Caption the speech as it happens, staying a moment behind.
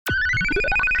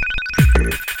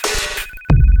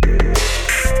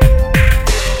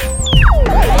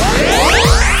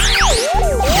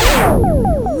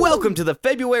to the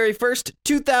February 1st,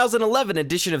 2011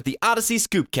 edition of the Odyssey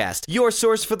ScoopCast, your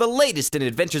source for the latest in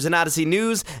Adventures in Odyssey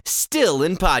news, still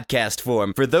in podcast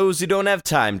form for those who don't have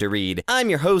time to read.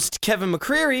 I'm your host, Kevin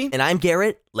McCreary. And I'm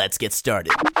Garrett. Let's get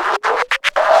started.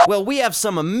 Well, we have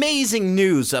some amazing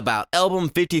news about Album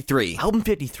 53. Album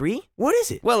 53? What is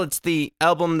it? Well, it's the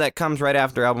album that comes right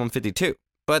after Album 52,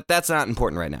 but that's not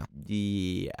important right now.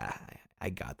 Yeah, I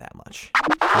got that much.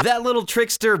 That little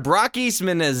trickster Brock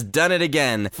Eastman has done it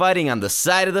again, fighting on the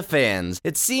side of the fans.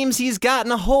 It seems he's gotten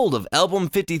a hold of Album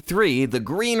 53, The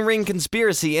Green Ring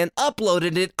Conspiracy, and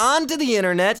uploaded it onto the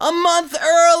internet a month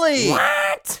early!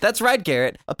 What? That's right,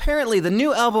 Garrett. Apparently, the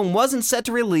new album wasn't set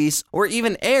to release or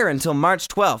even air until March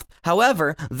 12th.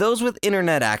 However, those with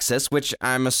internet access, which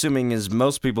I'm assuming is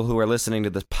most people who are listening to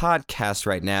this podcast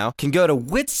right now, can go to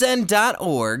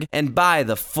witsend.org and buy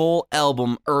the full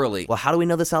album early. Well, how do we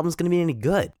know this album's going to be any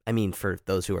good? I mean, for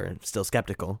those who are still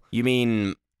skeptical. You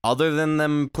mean other than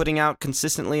them putting out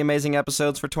consistently amazing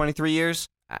episodes for 23 years?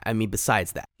 I mean,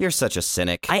 besides that. You're such a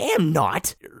cynic. I am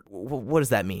not. What does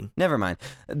that mean? Never mind.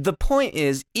 The point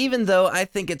is, even though I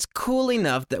think it's cool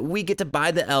enough that we get to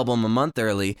buy the album a month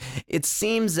early, it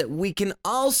seems that we can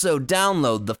also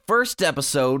download the first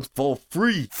episode for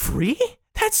free. Free?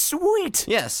 That's sweet.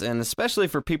 Yes, and especially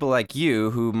for people like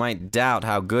you who might doubt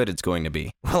how good it's going to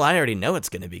be. Well, I already know it's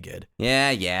going to be good.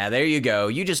 Yeah, there you go.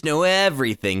 You just know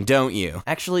everything, don't you?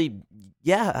 Actually,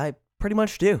 yeah, I pretty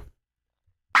much do.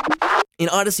 In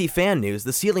Odyssey fan news,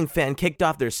 the Ceiling Fan kicked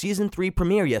off their Season 3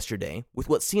 premiere yesterday with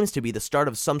what seems to be the start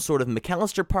of some sort of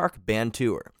McAllister Park band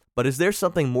tour. But is there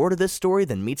something more to this story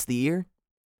than meets the ear?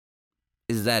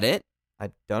 Is that it?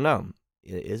 I don't know.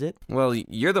 Is it? Well,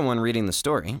 you're the one reading the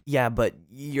story. Yeah, but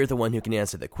you're the one who can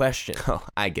answer the question. Oh,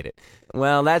 I get it.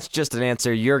 Well, that's just an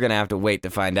answer you're going to have to wait to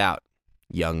find out,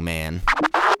 young man.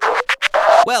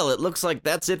 Well, it looks like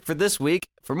that's it for this week.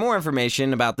 For more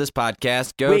information about this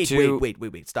podcast, go to...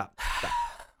 Wait. Stop.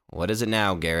 What is it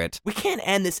now, Garrett? We can't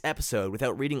end this episode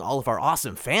without reading all of our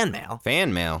awesome fan mail.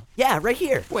 Fan mail? Yeah, right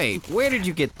here. Wait, where did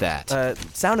you get that?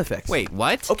 Sound effects. Wait,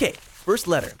 what? Okay, first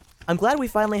letter. I'm glad we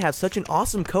finally have such an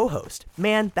awesome co-host.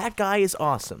 Man, that guy is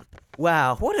awesome.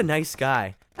 Wow, what a nice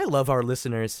guy. I love our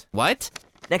listeners. What?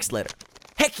 Next letter.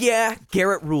 Heck yeah,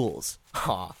 Garrett rules.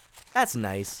 Aw, that's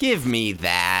nice. Give me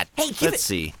that. Hey, Let's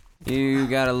see. You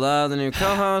gotta love the new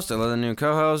co-host. I love the new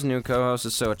co-host. New co-host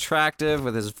is so attractive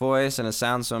with his voice and it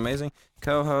sounds so amazing.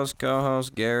 Co-host,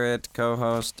 Garrett,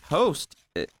 co-host, host.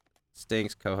 It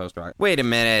stinks, co-host, rock. Wait a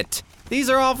minute. These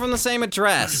are all from the same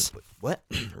address. What?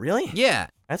 Really? Yeah.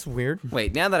 That's weird.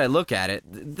 Wait, now that I look at it,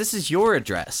 this is your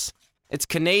address. It's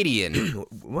Canadian.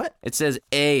 What? It says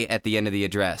A at the end of the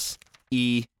address.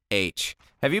 E-H.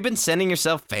 Have you been sending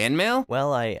yourself fan mail?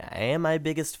 Well, I am my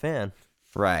biggest fan.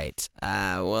 Right.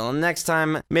 Well, next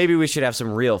time, maybe we should have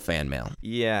some real fan mail.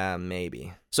 Yeah,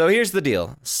 maybe. So here's the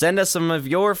deal. Send us some of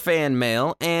your fan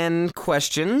mail and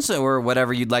questions or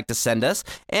whatever you'd like to send us,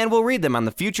 and we'll read them on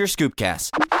the future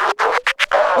ScoopCast.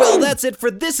 Well, that's it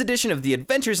for this edition of the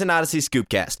Adventures in Odyssey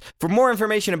ScoopCast. For more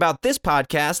information about this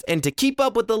podcast and to keep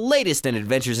up with the latest in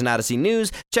Adventures in Odyssey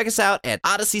news, check us out at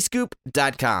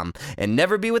odysseyscoop.com. And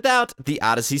never be without the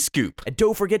Odyssey Scoop. And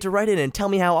don't forget to write in and tell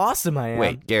me how awesome I am.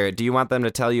 Wait, Garrett, do you want them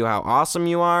to tell you how awesome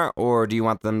you are, or do you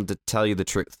want them to tell you the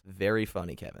truth? Very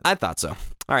funny, Kevin. I thought so.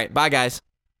 All right, bye, guys.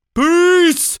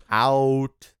 Peace!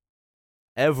 Out.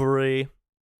 Everybody.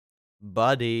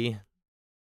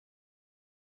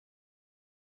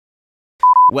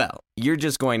 Well, you're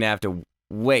just going to have to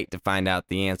wait to find out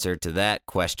the answer to that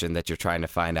question that you're trying to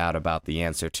find out about the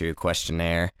answer to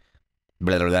questionnaire.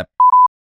 Blah, blah, blah.